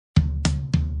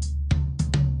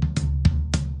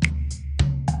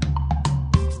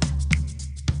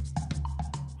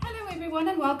everyone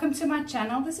and welcome to my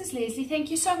channel. This is Leslie. Thank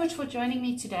you so much for joining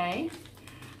me today.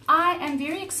 I am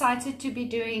very excited to be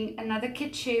doing another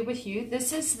kit share with you.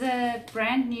 This is the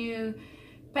brand new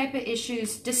Paper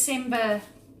Issues December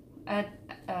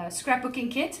scrapbooking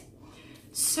kit.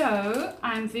 So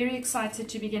I'm very excited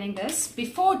to be getting this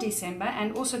before December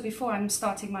and also before I'm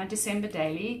starting my December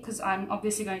daily, because I'm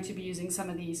obviously going to be using some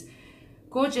of these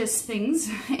gorgeous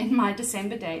things in my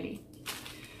December daily.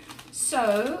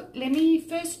 So let me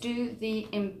first do the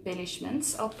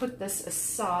embellishments. I'll put this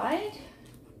aside.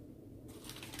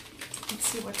 Let's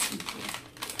see what's in here.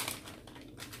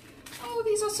 Oh,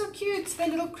 these are so cute. They're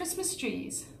little Christmas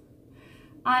trees.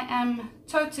 I am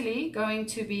totally going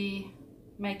to be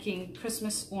making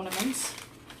Christmas ornaments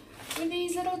with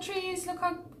these little trees. Look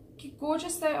how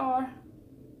gorgeous they are.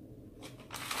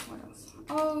 What else?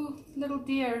 Oh, little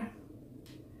deer.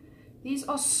 These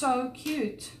are so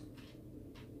cute.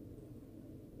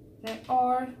 They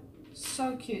are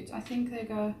so cute. I think they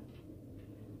go,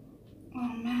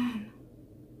 oh man.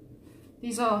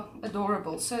 These are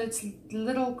adorable. So it's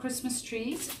little Christmas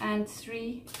trees and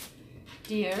 3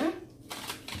 deer.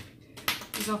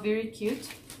 These are very cute.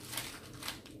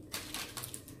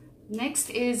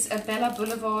 Next is a Bella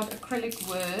Boulevard acrylic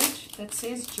word that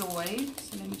says joy.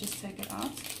 So let me just take it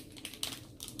out.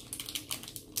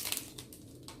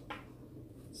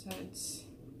 So it's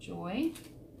joy.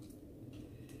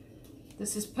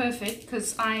 This is perfect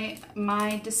because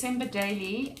my December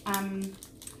daily, I'm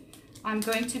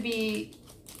going to be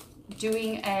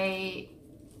doing a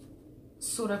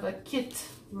sort of a kit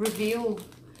reveal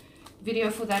video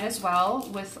for that as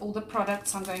well, with all the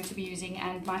products I'm going to be using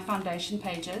and my foundation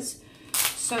pages.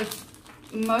 So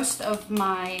most of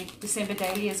my December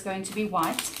daily is going to be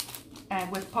white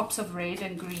with pops of red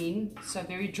and green, so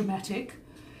very dramatic.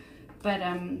 But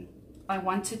I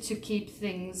wanted to keep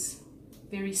things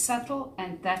very subtle,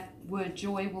 and that word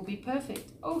joy will be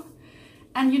perfect. Oh,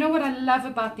 and you know what I love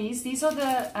about these? These are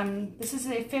the this is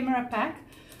the ephemera pack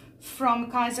from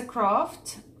Kaiser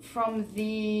Craft from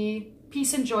the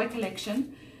Peace and Joy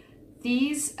collection.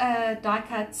 These die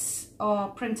cuts are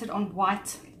printed on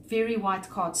white, very white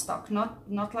cardstock,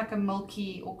 not like a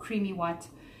milky or creamy white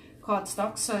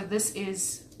cardstock. So this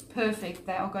is perfect.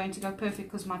 They are going to go perfect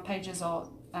because my pages are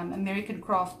American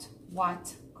Craft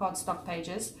white cardstock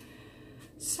pages.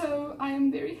 So I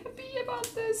am very happy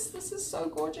about this. This is so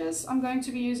gorgeous. I'm going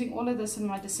to be using all of this in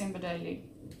my December daily.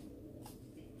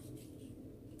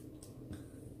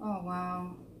 Oh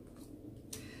wow.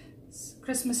 It's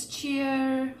Christmas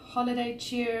cheer, holiday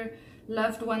cheer,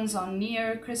 loved ones are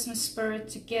near, Christmas spirit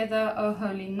together, oh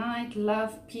holy night,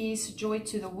 love, peace, joy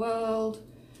to the world,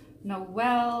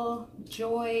 Noel,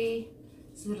 joy.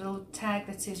 There's a little tag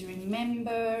that says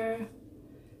remember,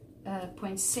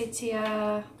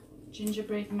 poinsettia,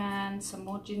 gingerbread man, some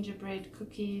more gingerbread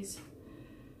cookies,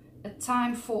 a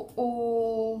time for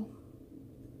all,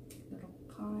 little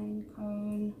pine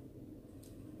cone,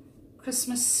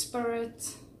 Christmas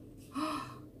spirit, a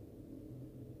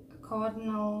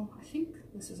cardinal, I think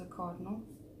this is a cardinal,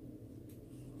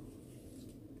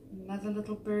 another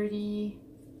little birdie,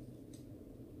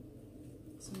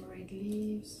 some red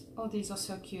leaves. Oh, these are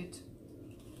so cute.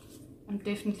 I'm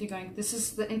definitely going,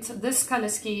 this color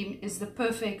scheme is the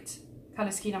perfect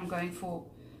color scheme I'm going for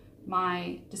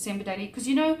my December daily, because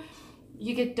you know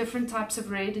you get different types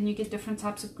of red and you get different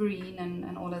types of green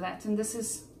and all of that, and this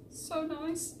is so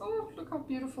nice. Oh, look how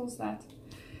beautiful is that.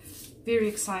 Very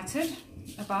excited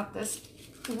about this.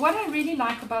 What I really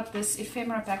like about this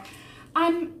ephemera pack,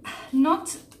 I'm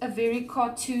not a very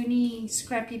cartoony,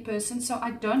 scrappy person, so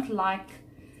I don't like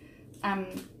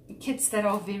kits that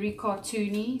are very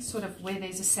cartoony, sort of where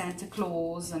there's a Santa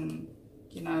Claus and,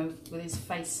 you know, with his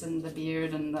face and the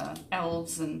beard and the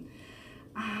elves, and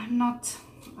I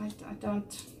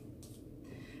don't,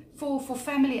 for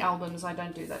family albums I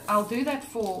don't do that. I'll do that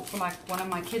for like one of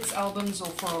my kids' albums or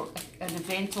for an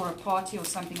event or a party or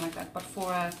something like that, but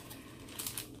for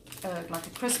like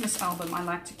a Christmas album I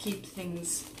like to keep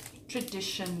things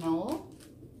traditional.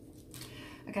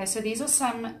 Okay, so these are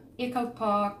some Echo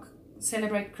Park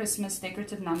Celebrate Christmas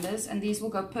decorative numbers, and these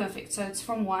will go perfect. So it's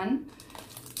from 1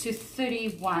 to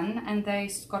 31 and they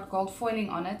got gold foiling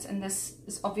on it, and this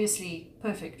is obviously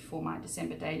perfect for my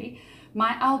December daily.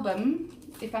 My album,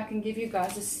 if I can give you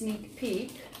guys a sneak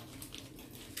peek,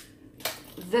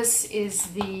 this is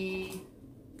the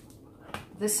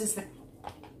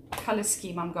color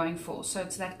scheme I'm going for. So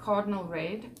it's that cardinal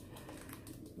red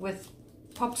with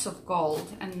pops of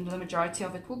gold, and the majority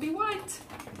of it will be white.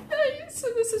 Yay! So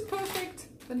this is perfect.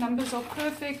 The numbers are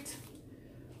perfect.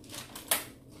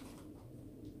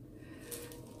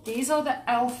 These are the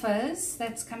alphas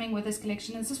that's coming with this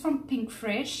collection. This is from Pink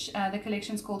Fresh. The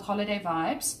collection is called Holiday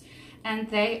Vibes, and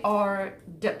they are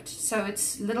dipped. So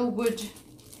it's little wood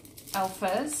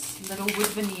alphas, little wood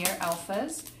veneer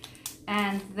alphas,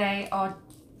 and they are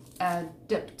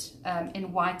dipped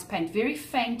in white paint, very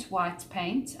faint white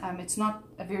paint. It's not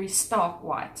a very stark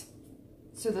white,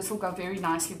 so this will go very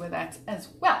nicely with that as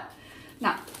well.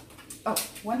 Now, oh,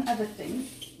 one other thing.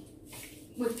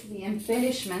 With the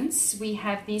embellishments, we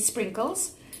have these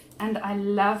sprinkles, and I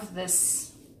love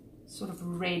this sort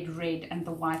of red and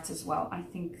the white as well. I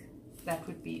think that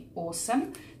would be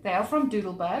awesome. They are from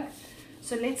Doodlebug.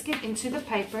 So let's get into the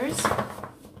papers.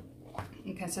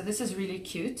 Okay, so this is really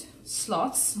cute.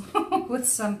 Slots with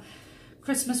some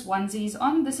Christmas onesies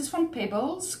on. This is from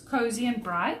Pebbles, Cozy and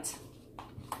Bright.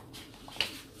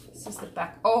 This is the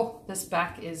back. Oh, this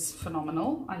back is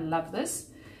phenomenal. I love this.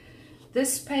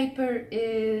 This paper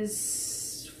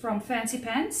is from Fancy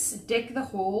Pants. Deck the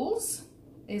Halls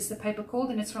is the paper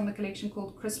called, and it's from the collection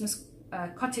called Christmas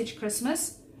Cottage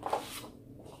Christmas.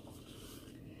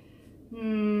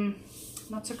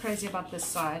 Not so crazy about this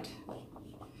side.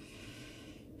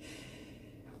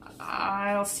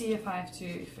 I'll see if I have to,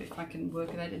 if I can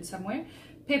work that in somewhere.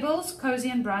 Pebbles, Cozy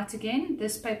and Bright again.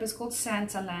 This paper is called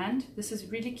Santa Land. This is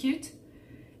really cute.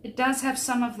 It does have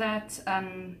some of that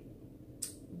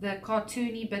the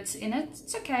cartoony bits in it.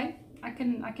 It's okay. I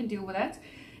can deal with that.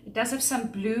 It does have some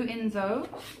blue in though,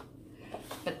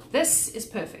 but this is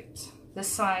perfect. This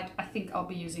side, I think I'll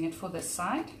be using it for this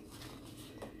side.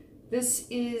 This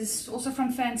is also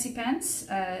from Fancy Pants,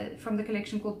 from the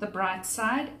collection called The Bright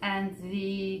Side, and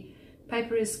the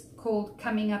paper is called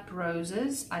Coming Up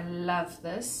Roses. I love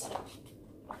this.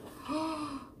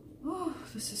 Oh,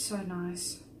 this is so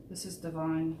nice. This is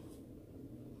divine.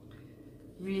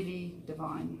 Really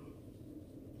divine.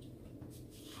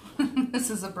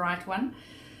 This is a bright one.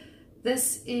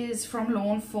 This is from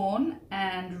Lawn Fawn,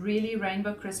 and Really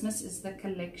Rainbow Christmas is the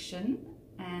collection,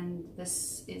 and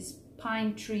this is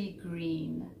Pine Tree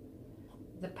Green.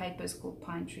 The paper is called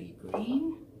Pine Tree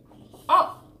Green.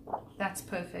 Oh, that's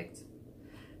perfect.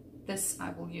 This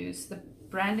I will use. The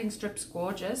branding strip's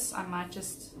gorgeous. I might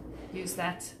just use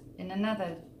that in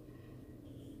another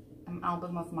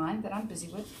album of mine that I'm busy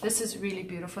with. This is really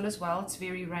beautiful as well. It's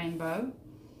very rainbow.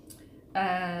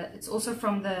 It's also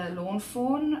from the Lawn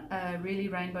Fawn, Really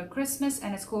Rainbow Christmas,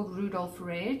 and it's called Rudolph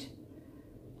Red.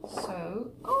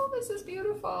 So, oh, this is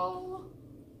beautiful.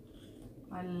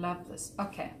 I love this.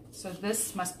 Okay, so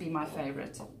this must be my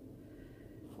favorite.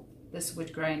 This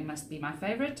wood grain must be my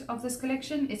favorite of this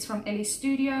collection. It's from Ellie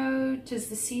Studio, 'Tis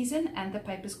the Season, and the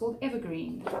paper's called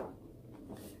Evergreen.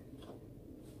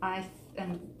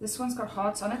 And this one's got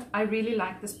hearts on it. I really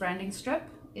like this branding strip.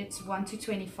 It's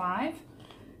 1:25.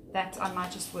 That I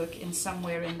might just work in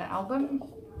somewhere in the album,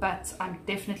 but I'm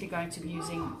definitely going to be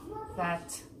using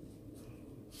that.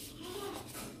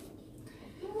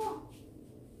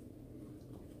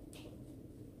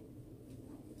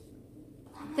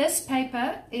 This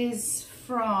paper is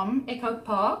from Echo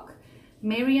Park,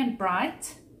 Merry and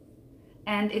Bright,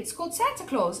 and it's called Santa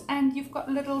Claus, and you've got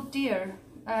little deer,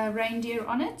 reindeer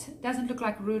on it. It doesn't look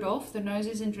like Rudolph, the nose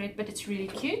isn't red, but it's really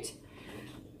cute.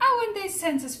 Oh, and there's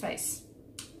Santa's face.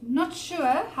 Not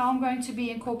sure how I'm going to be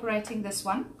incorporating this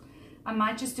one. I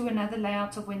might just do another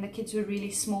layout of when the kids were really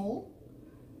small,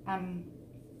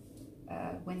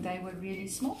 when they were really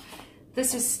small.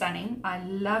 This is stunning. I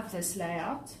love this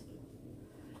layout.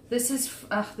 This is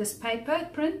this paper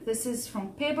print. This is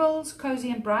from Pebbles, Cozy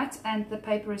and Bright, and the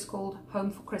paper is called Home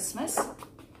for Christmas.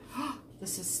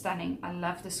 This is stunning. I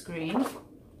love this green.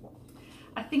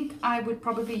 I think I would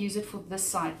probably use it for this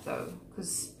side though,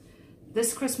 because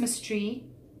this Christmas tree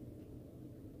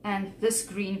and this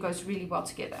green goes really well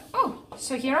together. Oh,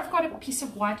 so here I've got a piece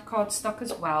of white cardstock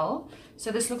as well. So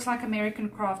this looks like American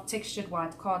Craft textured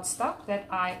white cardstock that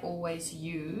I always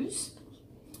use.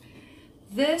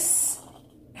 This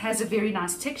has a very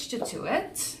nice texture to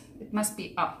it. It must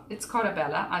be, oh, it's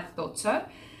Carabella, I thought so.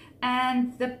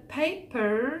 And the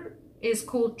paper is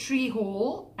called Tree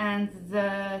Hall, and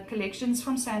the collection's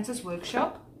from Santa's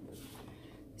Workshop.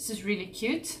 This is really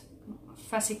cute.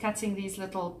 Fussy cutting these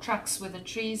little trucks with the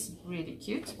trees, really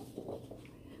cute.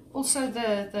 Also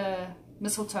the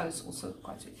mistletoe is also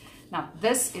quite sweet. Now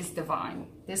this is divine.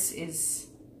 This is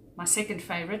my second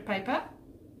favorite paper.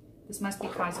 This must be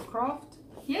Kaiser Craft.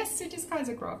 Yes, it is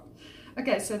Kaiser Craft.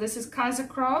 Okay, so this is Kaiser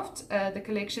Craft, the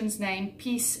collection's name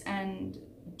Peace and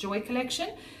Joy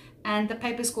Collection, and the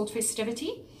paper is called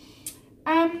Festivity.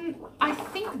 I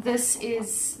think this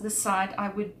is the side I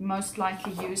would most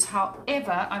likely use.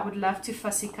 However, I would love to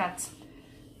fussy cut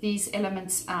these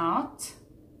elements out.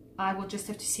 I will just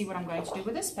have to see what I'm going to do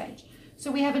with this page.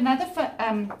 So we have another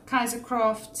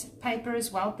Kaisercraft paper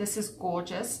as well. This is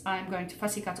gorgeous. I'm going to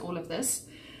fussy cut all of this.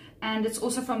 And it's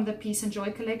also from the Peace and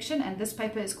Joy collection. And this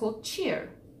paper is called Cheer.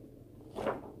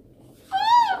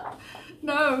 Ah,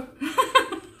 no.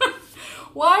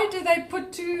 Why do they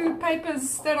put two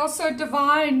papers that are so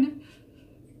divine?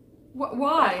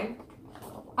 Why?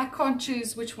 I can't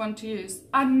choose which one to use.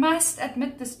 I must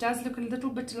admit this does look a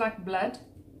little bit like blood.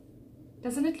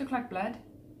 Doesn't it look like blood?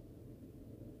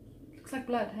 Looks like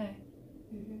blood, hey?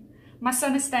 Mm-hmm. My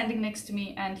son is standing next to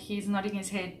me and he's nodding his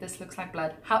head. This looks like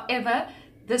blood. However,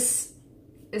 this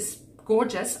is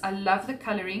gorgeous. I love the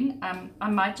coloring. I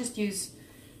might just use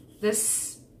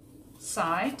this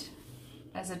side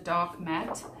as a dark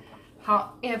matte.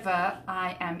 However,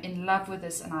 I am in love with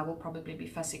this and I will probably be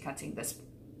fussy cutting this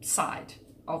side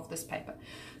of this paper.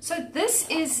 So this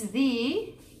is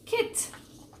the kit,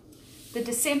 the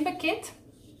December kit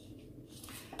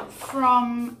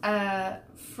from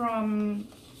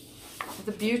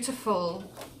the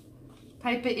beautiful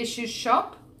Paper Issue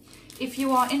shop. If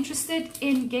you are interested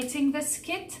in getting this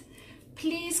kit,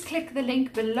 please click the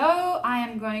link below. I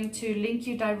am going to link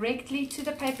you directly to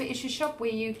the Paper Issue shop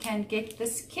where you can get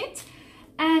this kit.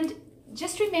 And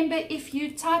just remember, if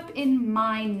you type in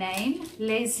my name,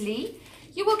 Leslie,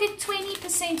 you will get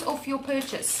 20% off your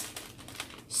purchase.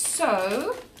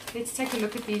 So let's take a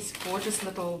look at these gorgeous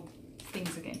little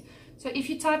things again. So if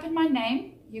you type in my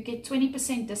name, you get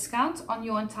 20% discount on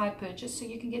your entire purchase. So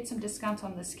you can get some discount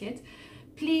on this kit.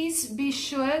 Please be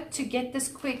sure to get this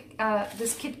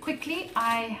kit quickly.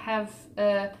 I have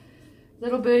a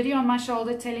little birdie on my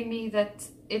shoulder telling me that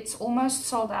it's almost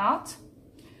sold out.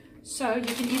 So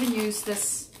you can even use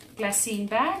this glassine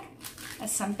bag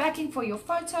as some backing for your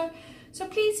photo. So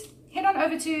please head on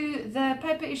over to the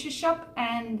Paper Issue shop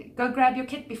and go grab your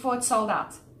kit before it's sold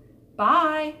out.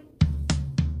 Bye!